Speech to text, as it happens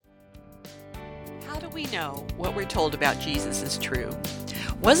we know what we're told about Jesus is true?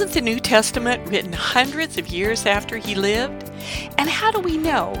 Wasn't the New Testament written hundreds of years after he lived? And how do we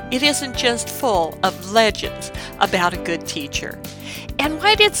know it isn't just full of legends about a good teacher? And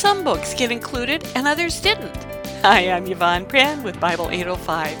why did some books get included and others didn't? Hi, I'm Yvonne Pren with Bible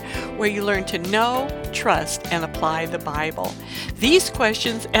 805, where you learn to know, trust, and apply the Bible. These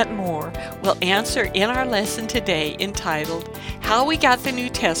questions and more we'll answer in our lesson today entitled, How We Got the New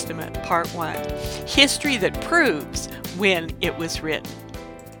Testament, Part 1, History That Proves When It Was Written.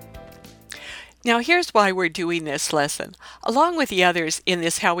 Now here's why we're doing this lesson. Along with the others in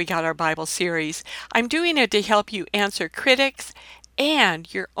this How We Got Our Bible series, I'm doing it to help you answer critics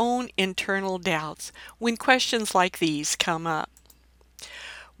and your own internal doubts when questions like these come up.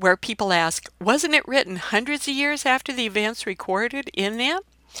 Where people ask, wasn't it written hundreds of years after the events recorded in them?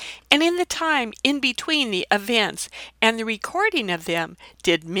 And in the time in between the events and the recording of them,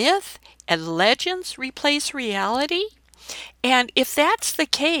 did myth and legends replace reality? And if that's the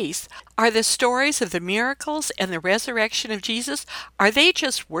case, are the stories of the miracles and the resurrection of Jesus, are they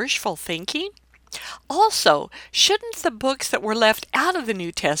just wishful thinking? Also, shouldn't the books that were left out of the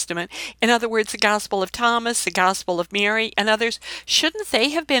New Testament, in other words, the Gospel of Thomas, the Gospel of Mary, and others, shouldn't they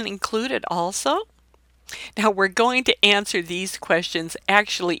have been included also? Now, we're going to answer these questions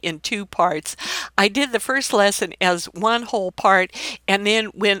actually in two parts. I did the first lesson as one whole part, and then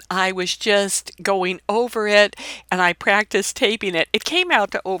when I was just going over it and I practiced taping it, it came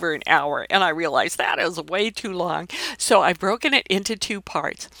out to over an hour, and I realized that is way too long. So I've broken it into two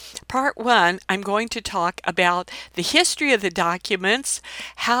parts. Part one, I'm going to talk about the history of the documents,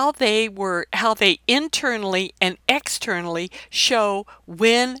 how they internally and externally show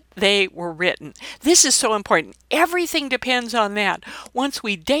when they were written. This is so important. Everything depends on that. Once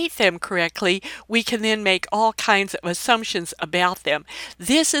we date them correctly, we can then make all kinds of assumptions about them.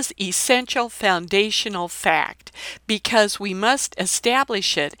 This is essential foundational fact because we must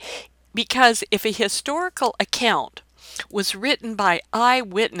establish it, because if a historical account was written by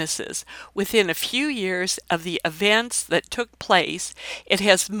eyewitnesses within a few years of the events that took place, it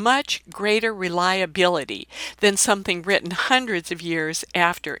has much greater reliability than something written hundreds of years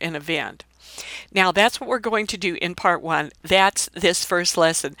after an event. Now, that's what we're going to do in part one. That's this first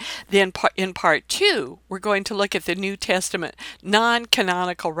lesson. Then in part two, we're going to look at the New Testament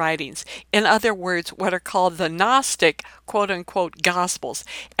non-canonical writings. In other words, what are called the Gnostic, quote-unquote, Gospels,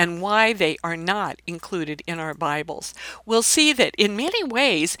 and why they are not included in our Bibles. We'll see that in many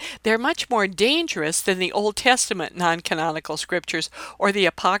ways, they're much more dangerous than the Old Testament non-canonical scriptures or the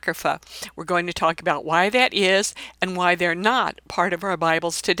Apocrypha. We're going to talk about why that is and why they're not part of our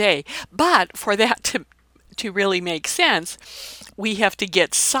Bibles today. But for that to really make sense, we have to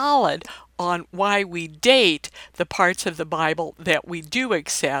get solid on why we date the parts of the Bible that we do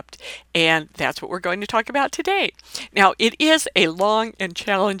accept, and that's what we're going to talk about today. Now, it is a long and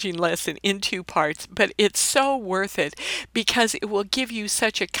challenging lesson in two parts, but it's so worth it because it will give you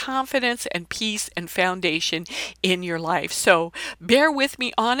such a confidence and peace and foundation in your life. So bear with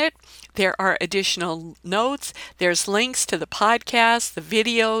me on it. There are additional notes. There's links to the podcast, the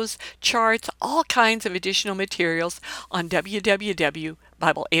videos, charts, all kinds of additional materials on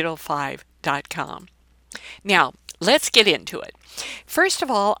www.bible805.com. Now, let's get into it. First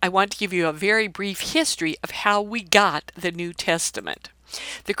of all, I want to give you a very brief history of how we got the New Testament.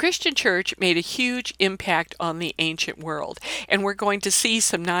 The Christian church made a huge impact on the ancient world, and we're going to see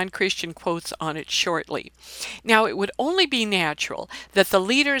some non-Christian quotes on it shortly. Now, it would only be natural that the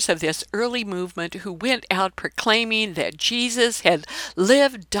leaders of this early movement who went out proclaiming that Jesus had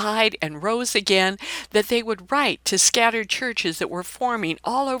lived, died, and rose again, that they would write to scattered churches that were forming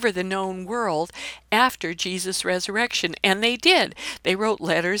all over the known world after Jesus' resurrection, and they did. They wrote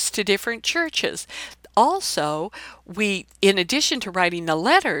letters to different churches. Also, in addition to writing the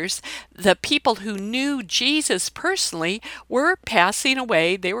letters, the people who knew Jesus personally were passing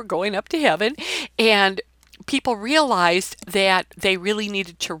away. They were going up to heaven, and people realized that they really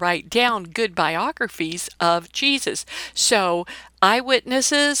needed to write down good biographies of Jesus. So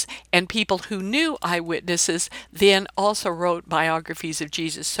eyewitnesses and people who knew eyewitnesses then also wrote biographies of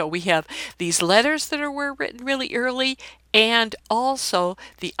Jesus. So we have these letters that were written really early, and also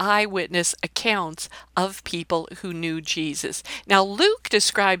the eyewitness accounts of people who knew Jesus. Now, Luke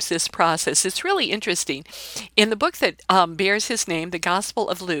describes this process. It's really interesting. In the book that bears his name, the Gospel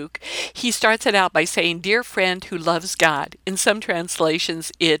of Luke, he starts it out by saying, "Dear friend who loves God." In some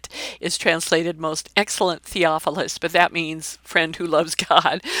translations, it is translated "most excellent Theophilus," but that means friend friend who loves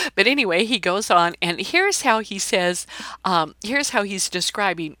God. But anyway, he goes on, and here's how he says, here's how he's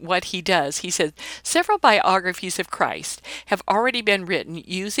describing what he does. He says, several biographies of Christ have already been written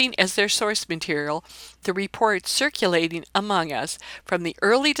using as their source material the reports circulating among us from the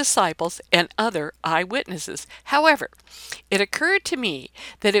early disciples and other eyewitnesses. However, it occurred to me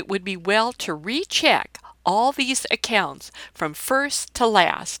that it would be well to recheck all these accounts from first to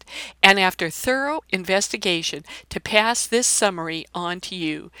last, and after thorough investigation to pass this summary on to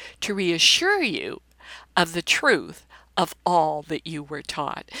you to reassure you of the truth of all that you were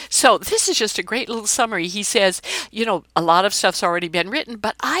taught. So this is just a great little summary. He says, a lot of stuff's already been written,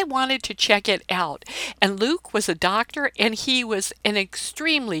 but I wanted to check it out. And Luke was a doctor, and he was an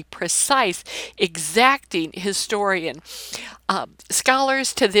extremely precise, exacting historian.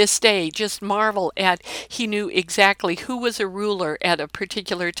 Scholars to this day just marvel at he knew exactly who was a ruler at a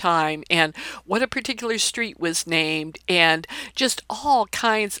particular time and what a particular street was named, and just all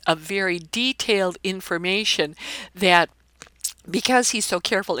kinds of very detailed information that, because he's so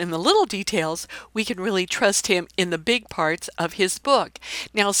careful in the little details, we can really trust him in the big parts of his book.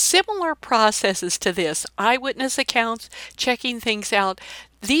 Now, similar processes to this, eyewitness accounts, checking things out,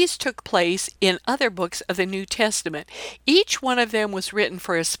 these took place in other books of the New Testament. Each one of them was written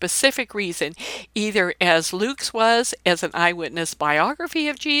for a specific reason, either as Luke's was, as an eyewitness biography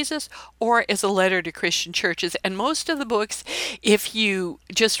of Jesus, or as a letter to Christian churches. And most of the books, if you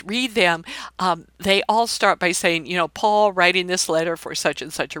just read them, they all start by saying, Paul writing this letter for such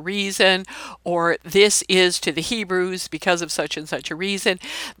and such a reason, or this is to the Hebrews because of such and such a reason.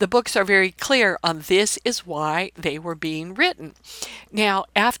 The books are very clear on this is why they were being written. Now,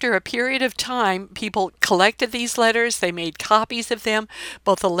 after a period of time, people collected these letters. They made copies of them,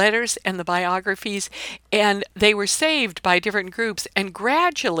 both the letters and the biographies, and they were saved by different groups. And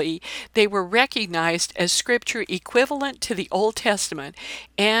gradually, they were recognized as scripture equivalent to the Old Testament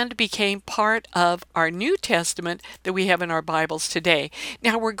and became part of our New Testament that we have in our Bibles today.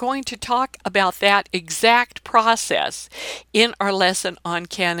 Now, we're going to talk about that exact process in our lesson on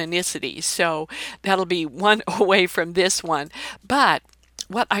canonicity. So that'll be one away from this one. But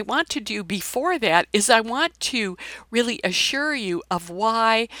what I want to do before that is I want to really assure you of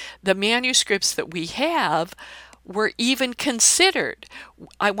why the manuscripts that we have were even considered.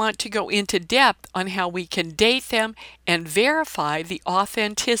 I want to go into depth on how we can date them and verify the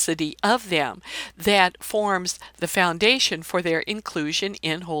authenticity of them that forms the foundation for their inclusion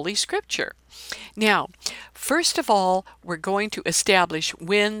in Holy Scripture. Now, first of all, we're going to establish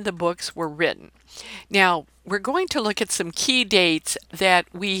when the books were written. Now, we're going to look at some key dates that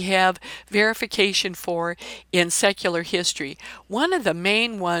we have verification for in secular history. One of the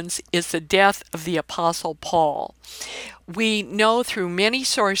main ones is the death of the Apostle Paul. We know through many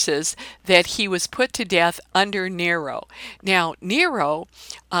sources that he was put to death under Nero. Now, Nero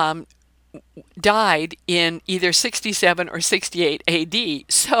died in either 67 or 68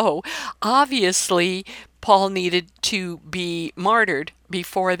 AD. So, obviously, Paul needed to be martyred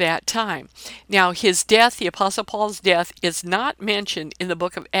before that time. Now, his death, the Apostle Paul's death, is not mentioned in the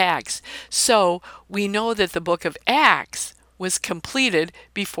book of Acts. So, we know that the book of Acts was completed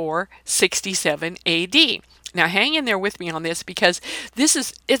before 67 AD. Now, hang in there with me on this because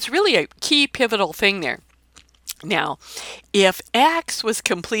it's really a key pivotal thing there. Now, if Acts was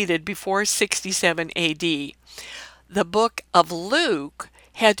completed before 67 AD, the book of Luke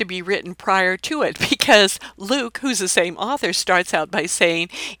had to be written prior to it, because Luke, who's the same author, starts out by saying,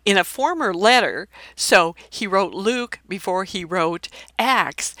 in a former letter, so he wrote Luke before he wrote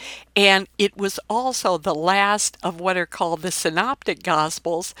Acts, and it was also the last of what are called the Synoptic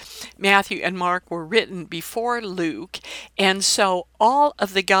Gospels. Matthew and Mark were written before Luke, and so all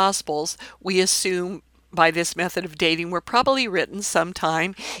of the Gospels, we assume, by this method of dating, were probably written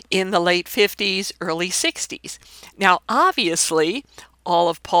sometime in the late 50s, early 60s. Now, obviously, all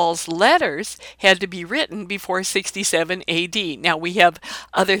of Paul's letters had to be written before 67 AD. Now, we have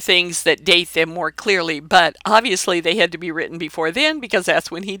other things that date them more clearly, but obviously they had to be written before then because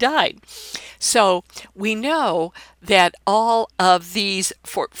that's when he died. So we know that all of these,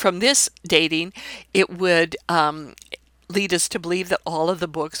 from this dating, it would lead us to believe that all of the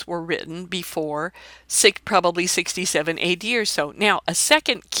books were written before probably 67 AD or so. Now, a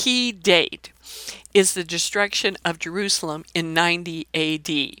second key date is the destruction of Jerusalem in 90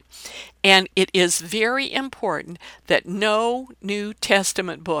 AD. And it is very important that no New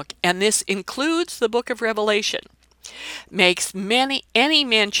Testament book, and this includes the book of Revelation, makes any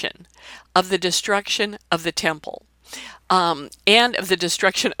mention of the destruction of the temple. and of the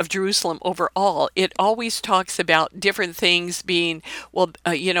destruction of Jerusalem overall. It always talks about different things being, well,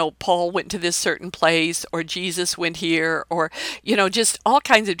 Paul went to this certain place, or Jesus went here, or, just all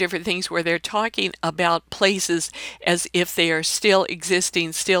kinds of different things where they're talking about places as if they are still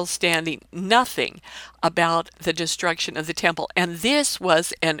existing, still standing. Nothing about the destruction of the temple. And this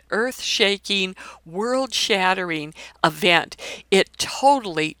was an earth-shaking, world-shattering event. It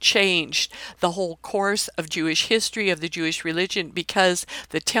totally changed the whole course of Jewish history, of the Jewish religion, because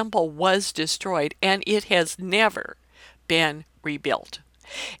the temple was destroyed and it has never been rebuilt.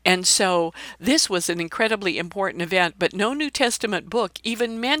 And so this was an incredibly important event, but no New Testament book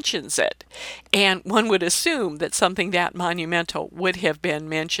even mentions it. And one would assume that something that monumental would have been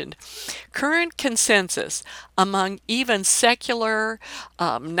mentioned. Current consensus among even secular,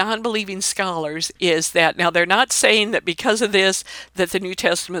 non-believing scholars is that, now they're not saying that because of this that the New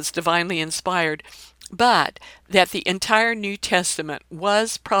Testament's divinely inspired, but that the entire New Testament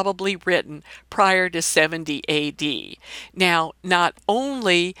was probably written prior to 70 AD. Now, not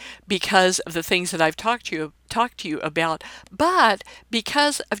only because of the things that I've talked to you about, but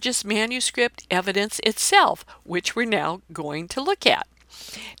because of just manuscript evidence itself, which we're now going to look at.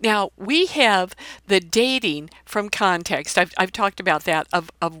 Now, we have the dating from context. I've talked about that,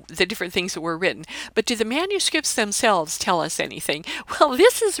 of the different things that were written. But do the manuscripts themselves tell us anything? Well,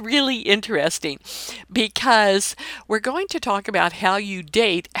 this is really interesting because we're going to talk about how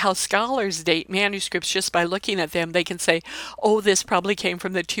how scholars date manuscripts just by looking at them. They can say, oh, this probably came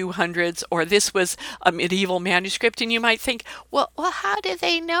from the 200s, or this was a medieval manuscript. And you might think, well, how do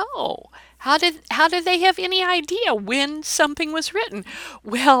they know? How did they have any idea when something was written?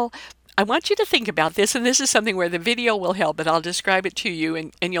 Well, I want you to think about this, and this is something where the video will help, but I'll describe it to you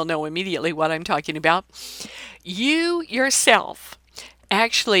and you'll know immediately what I'm talking about. You yourself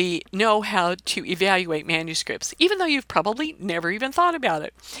actually know how to evaluate manuscripts, even though you've probably never even thought about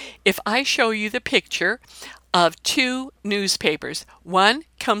it. If I show you the picture of two newspapers, one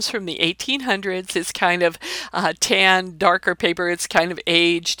comes from the 1800s. It's kind of tan, darker paper. It's kind of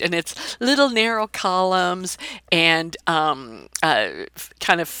aged, and it's little narrow columns and kind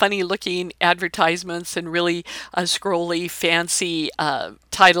of funny-looking advertisements and really scrolly, fancy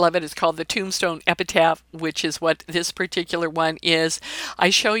title of it is called The Tombstone Epitaph, which is what this particular one is. I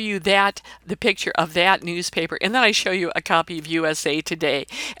show you the picture of that newspaper, and then I show you a copy of USA Today.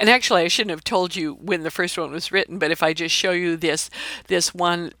 And actually, I shouldn't have told you when the first one was written, but if I just show you this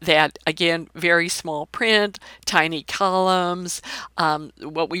one that, again, very small print, tiny columns,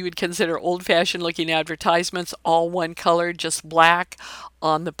 what we would consider old-fashioned looking advertisements, all one color, just black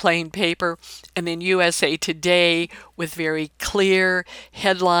on the plain paper, and then USA Today with very clear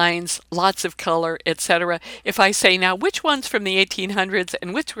headlines, lots of color, etc. If I say, now, which one's from the 1800s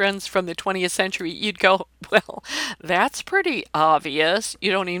and which one's from the 20th century, you'd go, well, that's pretty obvious.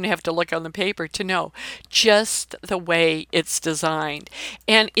 You don't even have to look on the paper to know, just the way it's designed.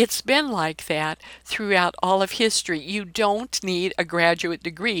 And it's been like that throughout all of history. You don't need a graduate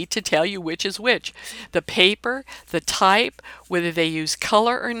degree to tell you which is which. The paper, the type, whether they use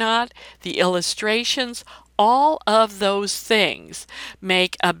color or not, the illustrations, all of those things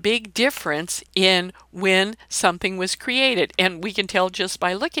make a big difference in when something was created, and we can tell just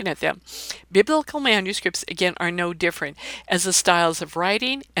by looking at them. Biblical manuscripts, again, are no different, as the styles of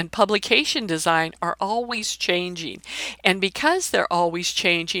writing and publication design are always changing. And because they're always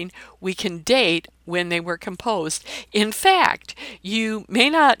changing, we can date when they were composed. In fact, you may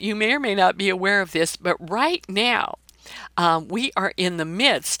or may not be aware of this, but right now, we are in the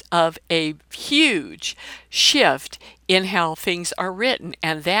midst of a huge shift in how things are written.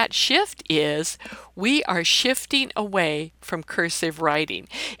 And that shift is we are shifting away from cursive writing.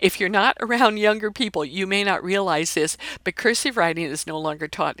 If you're not around younger people, you may not realize this, but cursive writing is no longer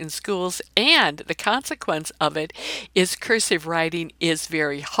taught in schools. And the consequence of it is cursive writing is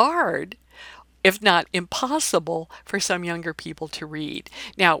very hard, if not impossible, for some younger people to read.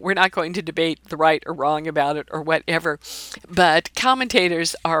 Now, we're not going to debate the right or wrong about it or whatever, but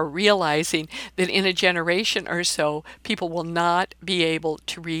commentators are realizing that in a generation or so, people will not be able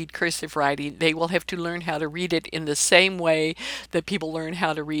to read cursive writing. They will have to learn how to read it in the same way that people learn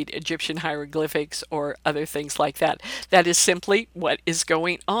how to read Egyptian hieroglyphics or other things like that. That is simply what is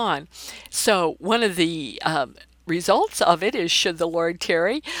going on. So one of the results of it is, should the Lord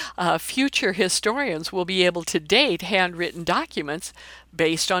tarry, future historians will be able to date handwritten documents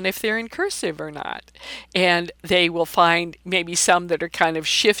based on if they're in cursive or not. And they will find maybe some that are kind of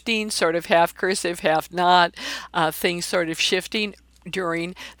shifting, sort of half cursive, half not, things sort of shifting.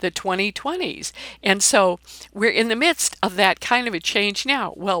 during the 2020s. And so we're in the midst of that kind of a change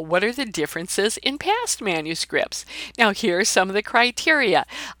now. Well, what are the differences in past manuscripts? Now, here are some of the criteria.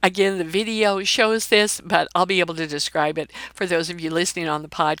 Again, the video shows this, but I'll be able to describe it for those of you listening on the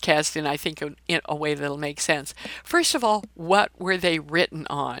podcast, and I think in a way that'll make sense. First of all, what were they written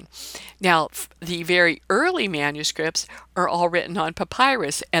on? Now, the very early manuscripts are all written on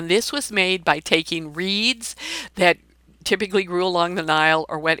papyrus, and this was made by taking reeds that typically grew along the Nile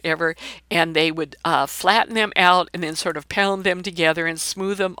or whatever, and they would flatten them out and then sort of pound them together and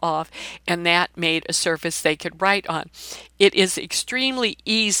smooth them off, and that made a surface they could write on. It is extremely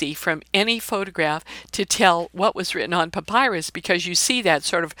easy from any photograph to tell what was written on papyrus because you see that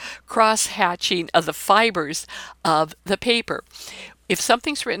sort of cross-hatching of the fibers of the paper. If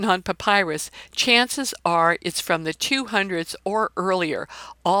something's written on papyrus, chances are it's from the 200s or earlier.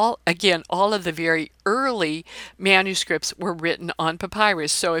 All of the very early manuscripts were written on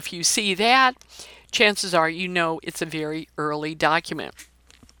papyrus. So if you see that, chances are you know it's a very early document.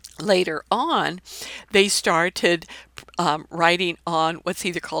 Later on, they started writing on what's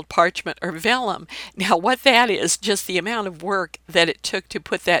either called parchment or vellum. Now, what that is, just the amount of work that it took to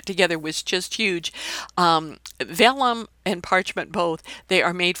put that together was just huge. Vellum and parchment both, they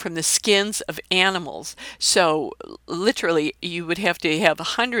are made from the skins of animals. So literally, you would have to have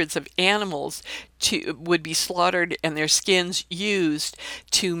hundreds of animals would be slaughtered and their skins used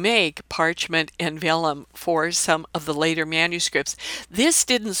to make parchment and vellum for some of the later manuscripts. This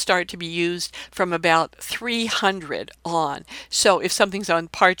didn't start to be used from about 300 on. So if something's on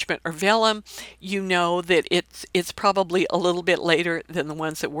parchment or vellum, you know that it's probably a little bit later than the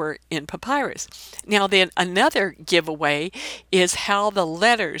ones that were in papyrus. Now then, another giveaway is how the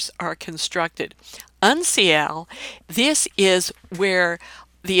letters are constructed. Uncial, this is where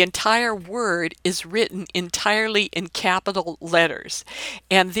the entire word is written entirely in capital letters.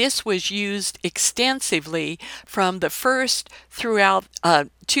 And this was used extensively from the first throughout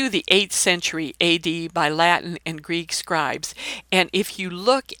to the 8th century AD by Latin and Greek scribes. And if you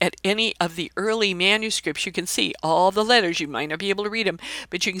look at any of the early manuscripts, you can see all the letters. You might not be able to read them,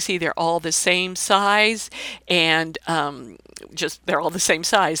 but you can see they're all the same size and they're all the same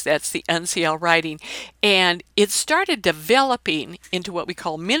size. That's the uncial writing. And it started developing into what we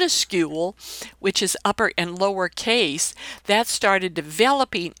call minuscule, which is upper and lower case. That started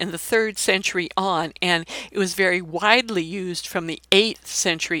developing in the 3rd century on, and it was very widely used from the 8th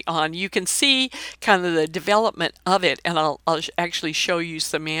century on. You can see kind of the development of it, and I'll actually show you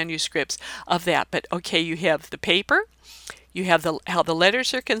some manuscripts of that. But okay, you have the paper, you have how the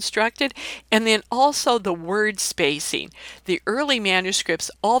letters are constructed, and then also the word spacing. The early manuscripts,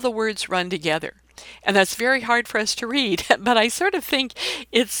 all the words run together. And that's very hard for us to read, but I sort of think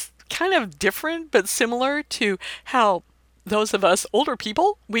it's kind of different but similar to how those of us older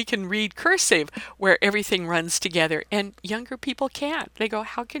people, we can read cursive where everything runs together, and younger people can't. They go,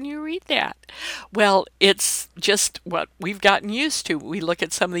 how can you read that? Well, it's just what we've gotten used to. We look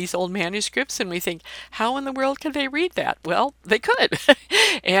at some of these old manuscripts and we think, how in the world could they read that? Well, they could.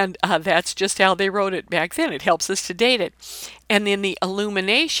 And that's just how they wrote it back then. It helps us to date it. And then the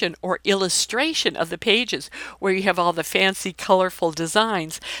illumination or illustration of the pages, where you have all the fancy, colorful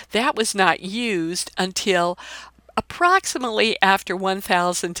designs, that was not used until approximately after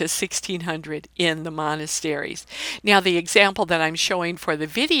 1000 to 1600 in the monasteries. Now, the example that I'm showing for the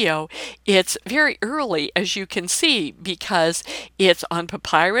video, it's very early, as you can see, because it's on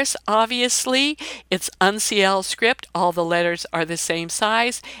papyrus, obviously. It's uncial script. All the letters are the same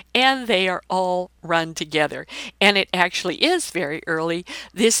size, and they are all run together. And it actually is very early.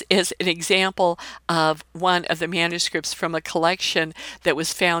 This is an example of one of the manuscripts from a collection that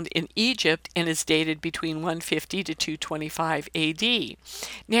was found in Egypt and is dated between 150 to 225 AD.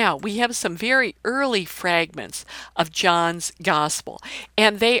 Now, we have some very early fragments of John's Gospel,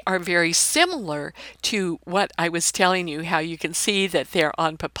 and they are very similar to what I was telling you, how you can see that they're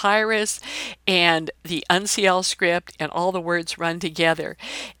on papyrus and the uncial script and all the words run together.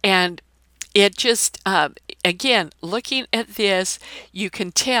 And it just, again, looking at this, you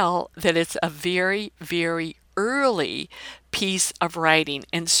can tell that it's a very, very early piece of writing.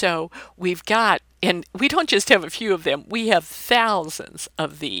 And so we've got, and we don't just have a few of them, we have thousands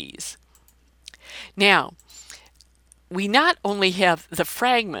of these. Now, we not only have the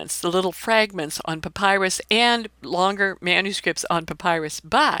fragments, the little fragments on papyrus and longer manuscripts on papyrus,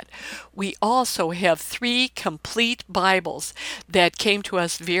 but we also have 3 complete Bibles that came to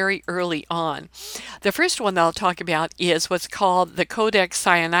us very early on. The first one that I'll talk about is what's called the Codex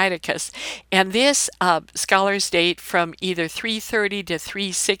Sinaiticus, and this scholars date from either 330 to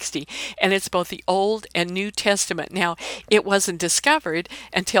 360, and it's both the Old and New Testament. Now, it wasn't discovered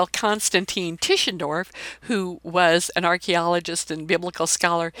until Constantine Tischendorf, who was an archaeologist and biblical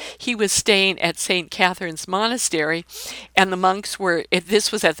scholar. He was staying at St. Catherine's Monastery, and the monks were,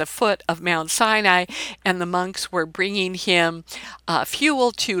 this was at the foot of Mount Sinai, and the monks were bringing him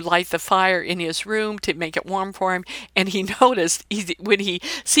fuel to light the fire in his room to make it warm for him, and he noticed, when he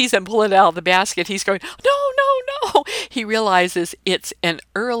sees them pull it out of the basket, he's going, no, no, no. He realizes it's an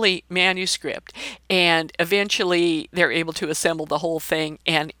early manuscript, and eventually they're able to assemble the whole thing,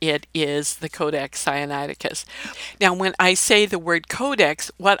 and it is the Codex Sinaiticus. Now, when I say the word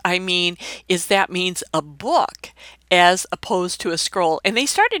codex, what I mean is that means a book as opposed to a scroll. And they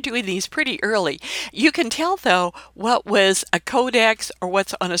started doing these pretty early. You can tell, though, what was a codex or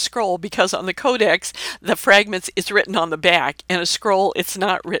what's on a scroll, because on the codex, the fragments, it's written on the back, and a scroll, it's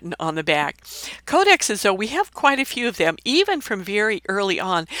not written on the back. Codexes, though, we have quite a few of them, even from very early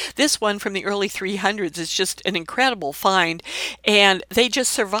on. This one from the early 300s is just an incredible find, and they just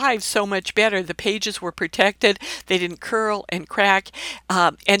survived so much better. The pages were protected, they didn't curl and crack,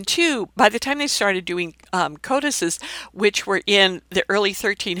 and 2, by the time they started doing codices, which were in the early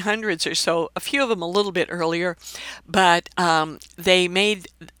 1300s or so, a few of them a little bit earlier, but they made,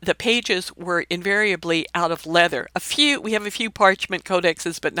 the pages were invariably out of leather. We have a few parchment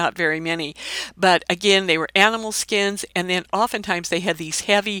codexes, but not very many. But again, they were animal skins, and then oftentimes they had these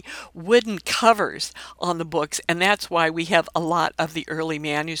heavy wooden covers on the books, and that's why we have a lot of the early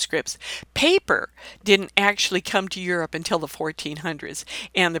manuscripts. Paper didn't actually come to Europe until the 1400s,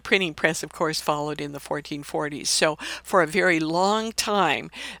 and the printing press, of course, followed in the 1440s. So for a very long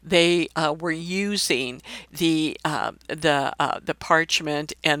time, they were using the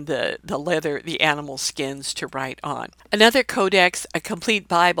parchment and the leather, the animal skins to write on. Another codex, a complete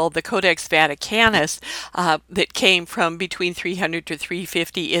Bible, the Codex Vaticanus, that came from between 300 to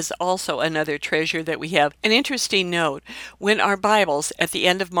 350, is also another treasure that we have. An interesting note: when our Bibles at the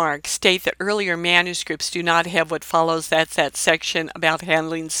end of Mark state that earlier manuscripts do not have what follows, that's that section about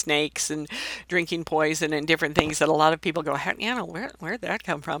handling snakes and drinking poison and different things that a lot of people go, where'd that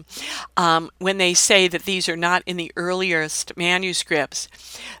come from? When they say that these are not in the earliest manuscripts,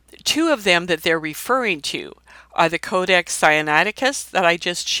 2 of them that they're referring to are the Codex Sinaiticus that I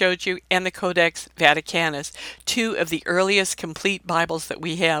just showed you and the Codex Vaticanus, 2 of the earliest complete Bibles that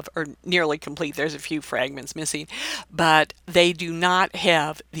we have, or nearly complete. There's a few fragments missing, but they do not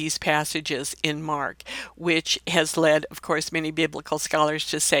have these passages in Mark, which has led, of course, many biblical scholars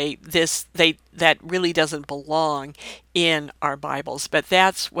to say that really doesn't belong in our Bibles, but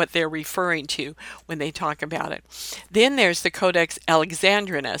that's what they're referring to when they talk about it. Then there's the Codex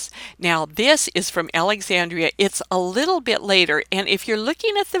Alexandrinus. Now, this is from Alexandria. It's a little bit later, and if you're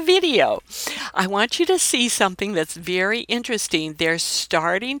looking at the video, I want you to see something that's very interesting. They're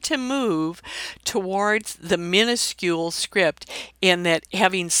starting to move towards the minuscule script, in that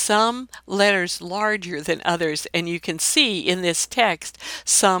having some letters larger than others, and you can see in this text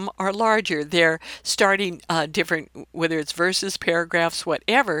some are larger. They're starting different, whether it's verses, paragraphs,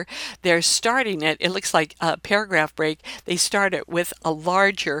 whatever, they're starting it. It looks like a paragraph break. They start it with a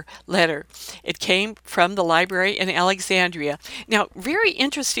larger letter. It came from the library in Alexandria. Now, very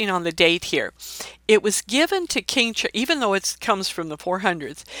interesting on the date here. It was given to King, even though it comes from the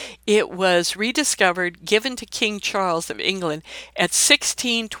 400s, it was rediscovered, given to King Charles of England at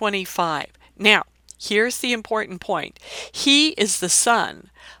 1625. Now, here's the important point. He is the son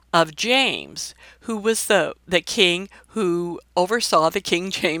of James, who was the king who oversaw the King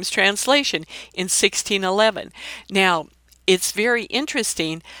James translation in 1611. Now, it's very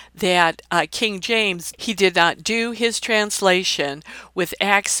interesting that King James, he did not do his translation with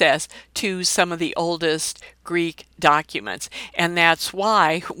access to some of the oldest Greek documents. And that's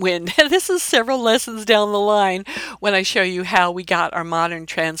why when, this is several lessons down the line, when I show you how we got our modern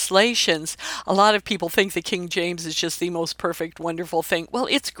translations, a lot of people think that King James is just the most perfect, wonderful thing. Well,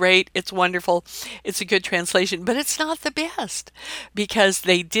 it's great, it's wonderful, it's a good translation, but it's not the best, because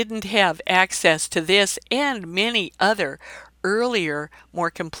they didn't have access to this and many other earlier, more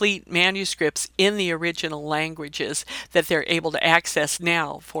complete manuscripts in the original languages that they're able to access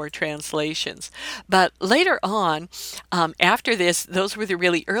now for translations. But later on, after this, those were the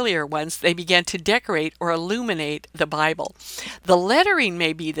really earlier ones, they began to decorate or illuminate the Bible. The lettering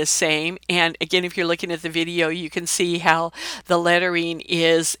may be the same, and again, if you're looking at the video, you can see how the lettering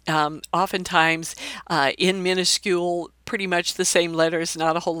is oftentimes in minuscule, pretty much the same letters,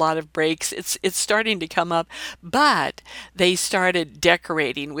 not a whole lot of breaks. It's starting to come up, but they started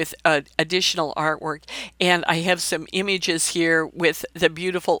decorating with additional artwork, and I have some images here with the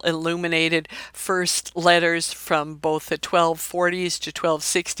beautiful illuminated first letters from both the 1240s to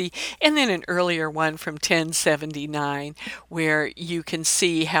 1260, and then an earlier one from 1079, where you can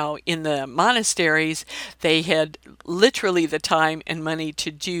see how in the monasteries they had literally the time and money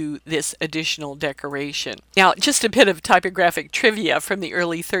to do this additional decoration. Now, just a bit of typographic trivia from the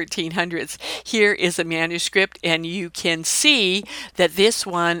early 1300s. Here is a manuscript, and you can see that this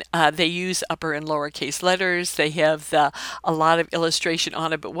one, they use upper and lowercase letters. They have a lot of illustration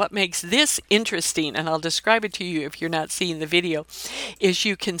on it, but what makes this interesting, and I'll describe it to you if you're not seeing the video, is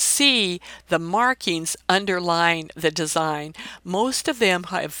you can see the markings underline the design. Most of them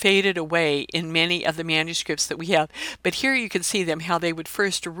have faded away in many of the manuscripts that we have, but here you can see them, how they would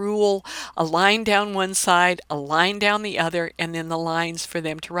first rule a line down one side, a line down the other, and then the lines for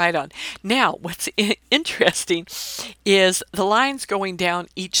them to write on. Now, what's interesting is the lines going down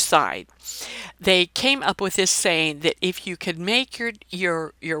each side. They came up with this saying that if you could make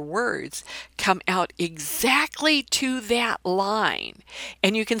your words come out exactly to that line,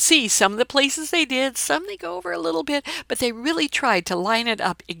 and you can see some of the places they did, some they go over a little bit, but they really tried to line it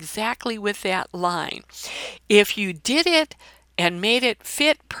up exactly with that line. If you did it and made it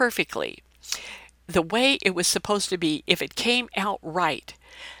fit perfectly, the way it was supposed to be, if it came out right,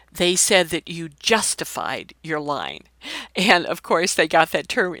 they said that you justified your line. And of course, they got that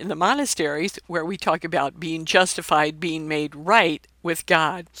term in the monasteries where we talk about being justified, being made right with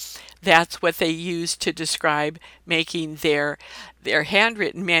God. That's what they used to describe making their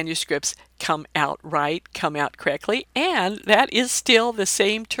handwritten manuscripts come out right, come out correctly, and that is still the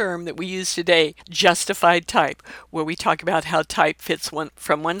same term that we use today, justified type, where we talk about how type fits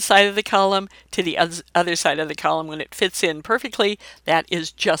from one side of the column to the other side of the column. When it fits in perfectly, that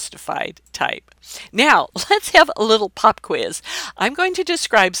is justified type. Now, let's have a little pop quiz. I'm going to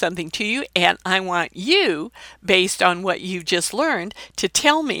describe something to you, and I want you, based on what you just learned, to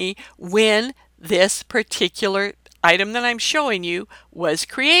tell me when this particular item that I'm showing you was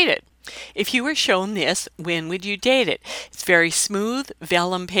created. If you were shown this, when would you date it? It's very smooth,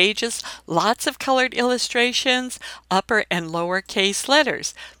 vellum pages, lots of colored illustrations, upper and lower case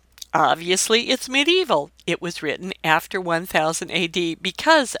letters. Obviously, it's medieval. It was written after 1000 AD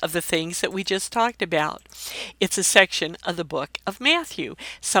because of the things that we just talked about. It's a section of the book of Matthew,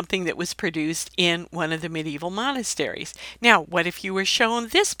 something that was produced in one of the medieval monasteries. Now, what if you were shown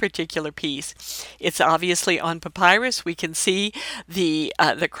this particular piece? It's obviously on papyrus. We can see the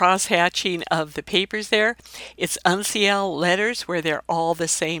cross-hatching of the papers there. It's uncial letters where they're all the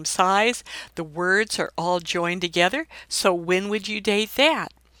same size. The words are all joined together. So when would you date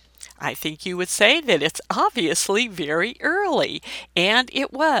that? I think you would say that it's obviously very early, and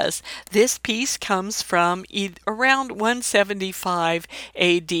it was. This piece comes from around 175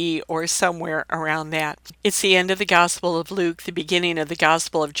 AD or somewhere around that. It's the end of the Gospel of Luke, the beginning of the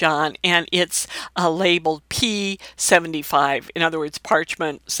Gospel of John, and it's labeled P75. In other words,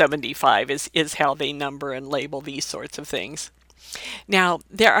 parchment 75 is how they number and label these sorts of things. Now,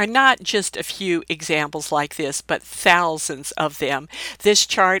 there are not just a few examples like this, but thousands of them. This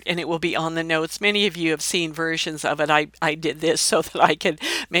chart, and it will be on the notes, many of you have seen versions of it. I did this so that I could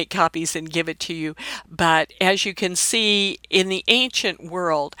make copies and give it to you. But as you can see, in the ancient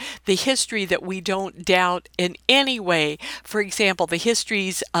world, the history that we don't doubt in any way, for example, the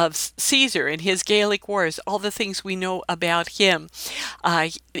histories of Caesar and his Gallic Wars, all the things we know about him.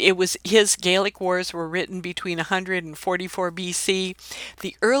 His Gallic Wars were written between 100 and 44 BC.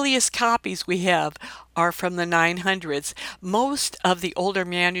 The earliest copies we have are from the 900s. Most of the older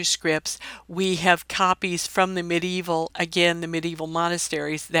manuscripts, we have copies from the medieval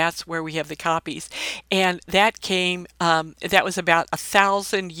monasteries. That's where we have the copies. And that came, that was about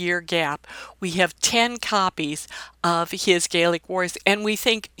 1,000-year gap. We have 10 copies of his Gallic Wars, and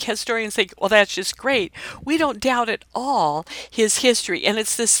historians think, well, that's just great. We don't doubt at all his history, and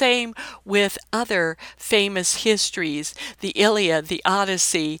it's the same with other famous histories, the Iliad, the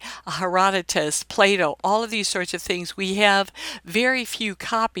Odyssey, Herodotus, Plato, all of these sorts of things. We have very few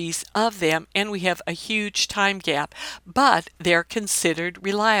copies of them, and we have a huge time gap, but they're considered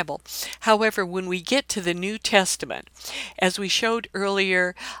reliable. However, when we get to the New Testament, as we showed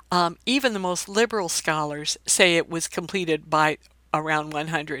earlier, even the most liberal scholars say it was completed by around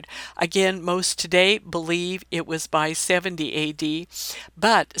 100. Again, most today believe it was by 70 AD,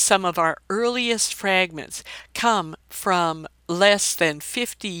 but some of our earliest fragments come from less than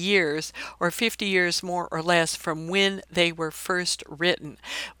 50 years, or 50 years more or less from when they were first written.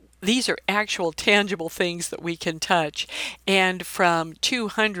 These are actual tangible things that we can touch. And from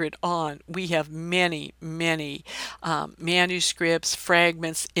 200 on, we have many, many manuscripts,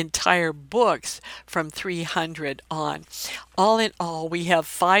 fragments, entire books from 300 on. All in all, we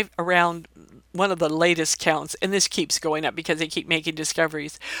have around one of the latest counts, and this keeps going up because they keep making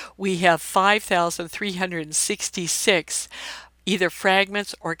discoveries. We have 5,366 either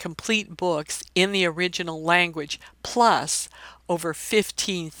fragments or complete books in the original language, plus over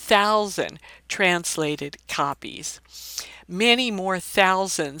 15,000 translated copies. Many more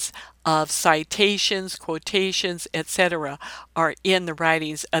thousands of citations, quotations, etc. are in the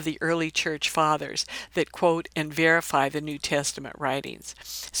writings of the early church fathers that quote and verify the New Testament writings.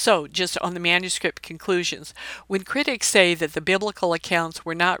 So, just on the manuscript conclusions, when critics say that the biblical accounts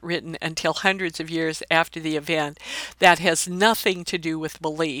were not written until hundreds of years after the event, that has nothing to do with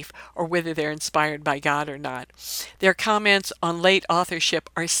belief or whether they're inspired by God or not. Their comments on late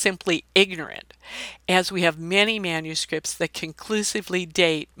authorship are simply ignorant, as we have many manuscripts that conclusively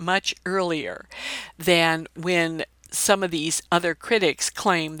date much earlier than when some of these other critics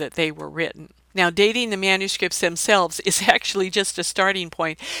claim that they were written. Now, dating the manuscripts themselves is actually just a starting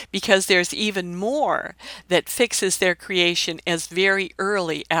point, because there's even more that fixes their creation as very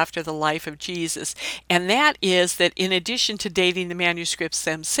early after the life of Jesus. And that is that in addition to dating the manuscripts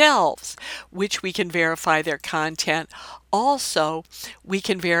themselves, which we can verify their content, also we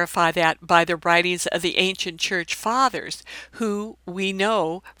can verify that by the writings of the ancient church fathers, who we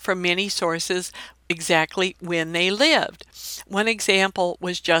know from many sources exactly when they lived. One example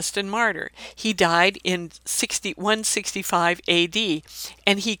was Justin Martyr. He died in 165 AD,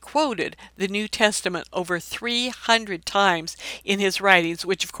 and he quoted the New Testament over 300 times in his writings,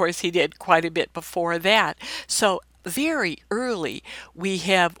 which of course he did quite a bit before that. So very early, we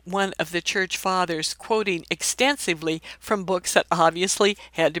have one of the church fathers quoting extensively from books that obviously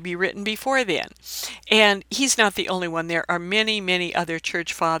had to be written before then. And he's not the only one. There are many, many other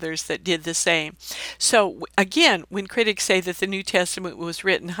church fathers that did the same. So again, when critics say that the New Testament was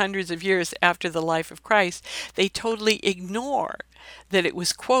written hundreds of years after the life of Christ, they totally ignore that it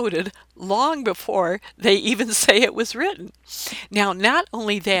was quoted long before they even say it was written. Now, not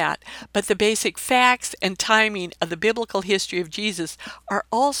only that, but the basic facts and timing of the biblical history of Jesus are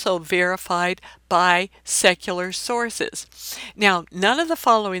also verified by secular sources. Now, none of the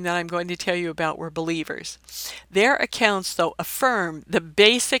following that I'm going to tell you about were believers. Their accounts, though, affirm the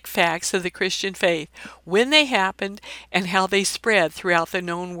basic facts of the Christian faith, when they happened, and how they spread throughout the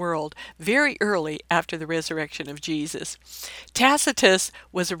known world very early after the resurrection of Jesus. Tacitus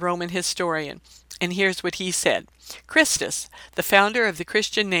was a Roman historian, and here's what he said. Christus, the founder of the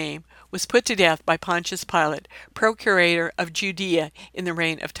Christian name, was put to death by Pontius Pilate, procurator of Judea in the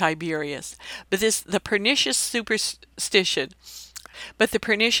reign of Tiberius. But the pernicious superstition,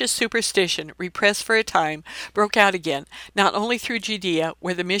 repressed for a time, broke out again, not only through Judea,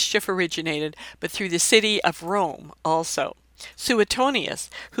 where the mischief originated, but through the city of Rome also. Suetonius,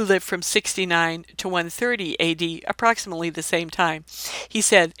 who lived from 69 to 130 AD, approximately the same time, he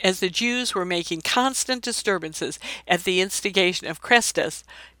said, as the Jews were making constant disturbances at the instigation of Chrestus,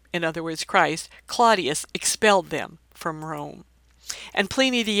 in other words Christ, Claudius expelled them from Rome. And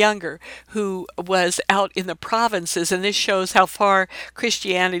Pliny the Younger, who was out in the provinces, and this shows how far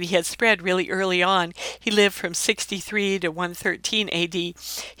Christianity had spread really early on. He lived from 63 to 113 AD.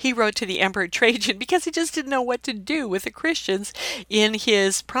 He wrote to the Emperor Trajan because he just didn't know what to do with the Christians in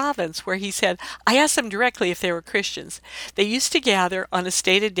his province, where he said, I asked them directly if they were Christians. They used to gather on a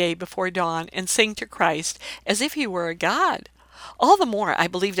stated day before dawn and sing to Christ as if he were a god. All the more I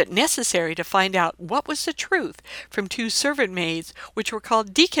believed it necessary to find out what was the truth from two servant maids, which were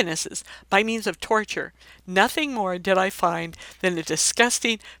called deaconesses, by means of torture. Nothing more did I find than a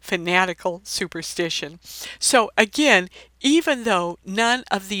disgusting, fanatical superstition. So again, even though none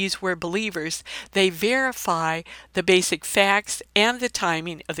of these were believers, they verify the basic facts and the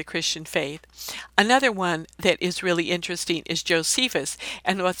timing of the Christian faith. Another one that is really interesting is Josephus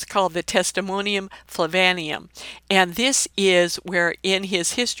and what's called the Testimonium Flavianum. And this is where in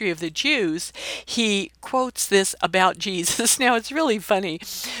his History of the Jews, he quotes this about Jesus. Now, it's really funny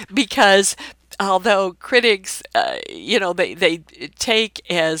because although critics, they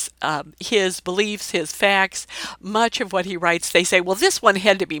take as his beliefs, his facts, much of what he writes, they say, well, this one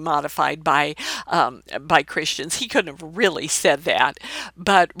had to be modified by Christians. He couldn't have really said that.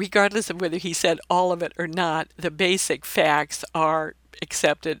 But regardless of whether he said all of it or not, the basic facts are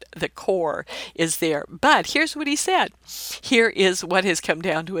accepted, the core is there. But here's what he said. Here is what has come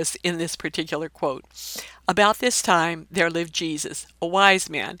down to us in this particular quote. About this time there lived Jesus, a wise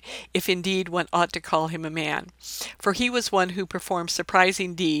man, if indeed one ought to call him a man. For he was one who performed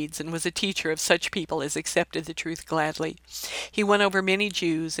surprising deeds and was a teacher of such people as accepted the truth gladly. He won over many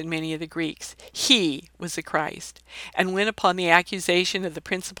Jews and many of the Greeks. He was the Christ. And when upon the accusation of the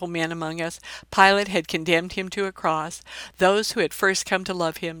principal men among us, Pilate had condemned him to a cross, those who had first come to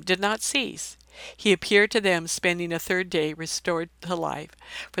love him did not cease. He appeared to them, spending a third day restored to life.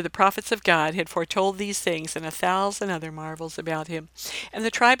 For the prophets of God had foretold these things and 1,000 other marvels about him. And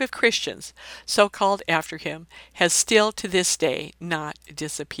the tribe of Christians, so called after him, has still to this day not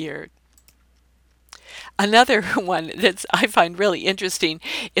disappeared. Another one that I find really interesting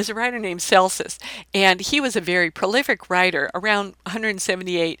is a writer named Celsus, and he was a very prolific writer around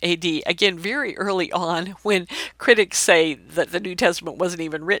 178 AD, again, very early on when critics say that the New Testament wasn't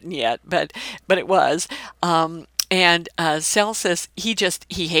even written yet, but it was. And Celsus,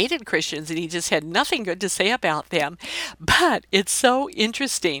 he hated Christians and he just had nothing good to say about them. But it's so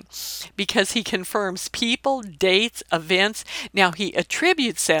interesting because he confirms people, dates, events. Now he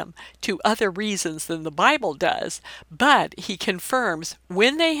attributes them to other reasons than the Bible does, but he confirms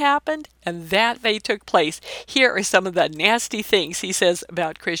when they happened and that they took place. Here are some of the nasty things he says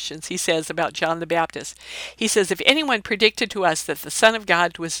about Christians. He says about John the Baptist. He says, if anyone predicted to us that the Son of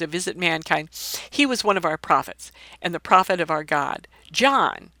God was to visit mankind, he was one of our prophets and the prophet of our God.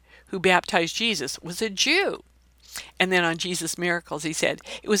 John, who baptized Jesus, was a Jew. And then on Jesus' miracles, he said,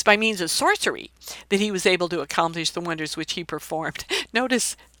 it was by means of sorcery that he was able to accomplish the wonders which he performed.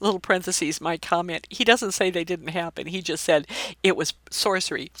 Notice, little parentheses, my comment. He doesn't say they didn't happen. He just said it was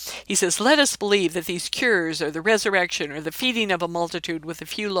sorcery. He says, let us believe that these cures or the resurrection or the feeding of a multitude with a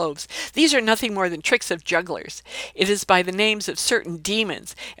few loaves, these are nothing more than tricks of jugglers. It is by the names of certain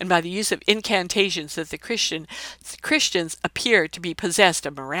demons and by the use of incantations that the Christians appear to be possessed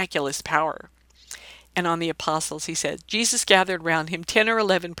of miraculous power. And on the apostles, he said, Jesus gathered round him 10 or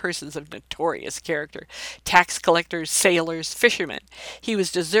 11 persons of notorious character, tax collectors, sailors, fishermen. He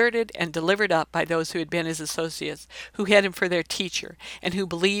was deserted and delivered up by those who had been his associates, who had him for their teacher, and who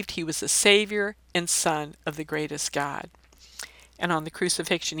believed he was the Savior and Son of the greatest God. And on the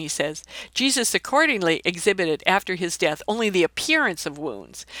crucifixion, he says, Jesus accordingly exhibited after his death only the appearance of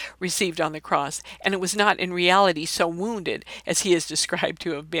wounds received on the cross, and it was not in reality so wounded as he is described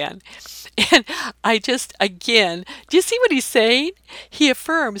to have been. And I just, again, do you see what he's saying? He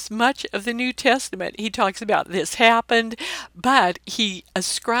affirms much of the New Testament. He talks about this happened, but he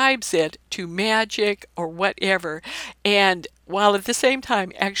ascribes it to magic or whatever, and while at the same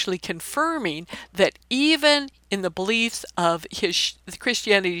time actually confirming that even in the beliefs of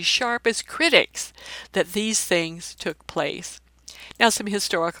Christianity's sharpest critics, that these things took place. Now, some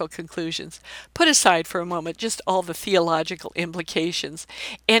historical conclusions. Put aside for a moment just all the theological implications,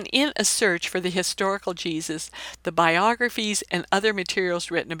 and in a search for the historical Jesus, the biographies and other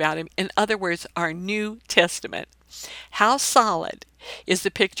materials written about him, in other words, our New Testament, how solid is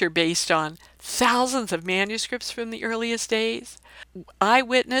the picture based on thousands of manuscripts from the earliest days,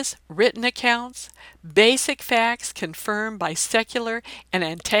 eyewitness written accounts, basic facts confirmed by secular and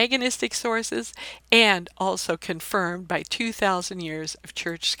antagonistic sources, and also confirmed by 2,000 years of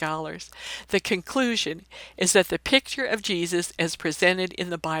church scholars. The conclusion is that the picture of Jesus as presented in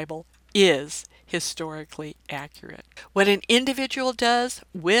the Bible is historically accurate. What an individual does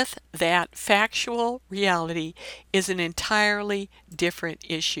with that factual reality is an entirely different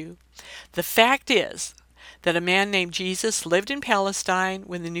issue. The fact is that a man named Jesus lived in Palestine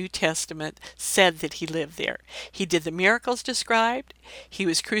when the New Testament said that he lived there. He did the miracles described. He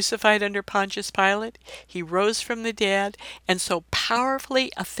was crucified under Pontius Pilate. He rose from the dead and so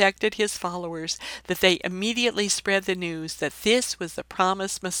powerfully affected his followers that they immediately spread the news that this was the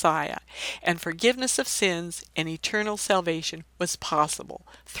promised Messiah, and forgiveness of sins and eternal salvation was possible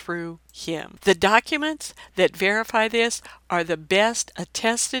through him. The documents that verify this are the best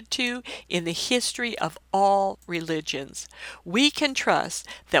attested to in the history of all religions. We can trust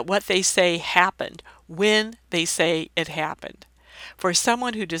that what they say happened when they say it happened. For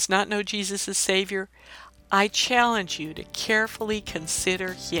someone who does not know Jesus as Savior, I challenge you to carefully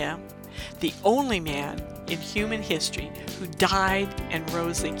consider him, the only man in human history who died and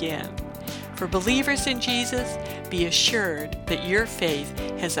rose again. For believers in Jesus, be assured that your faith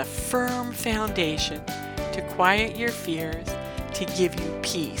has a firm foundation to quiet your fears, to give you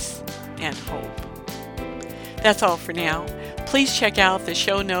peace and hope. That's all for now. Please check out the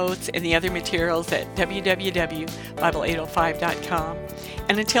show notes and the other materials at www.bible805.com.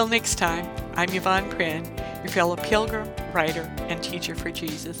 And until next time, I'm Yvonne Prin, your fellow pilgrim, writer, and teacher for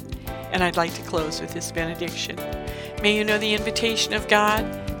Jesus. And I'd like to close with this benediction. May you know the invitation of God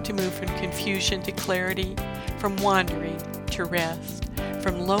to move from confusion to clarity, from wandering to rest,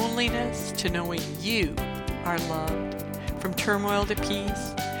 from loneliness to knowing you are loved, from turmoil to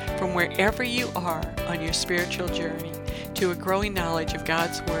peace, from wherever you are on your spiritual journey to a growing knowledge of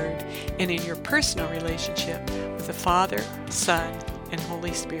God's Word and in your personal relationship with the Father, Son, and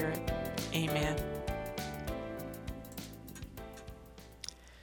Holy Spirit. Amen.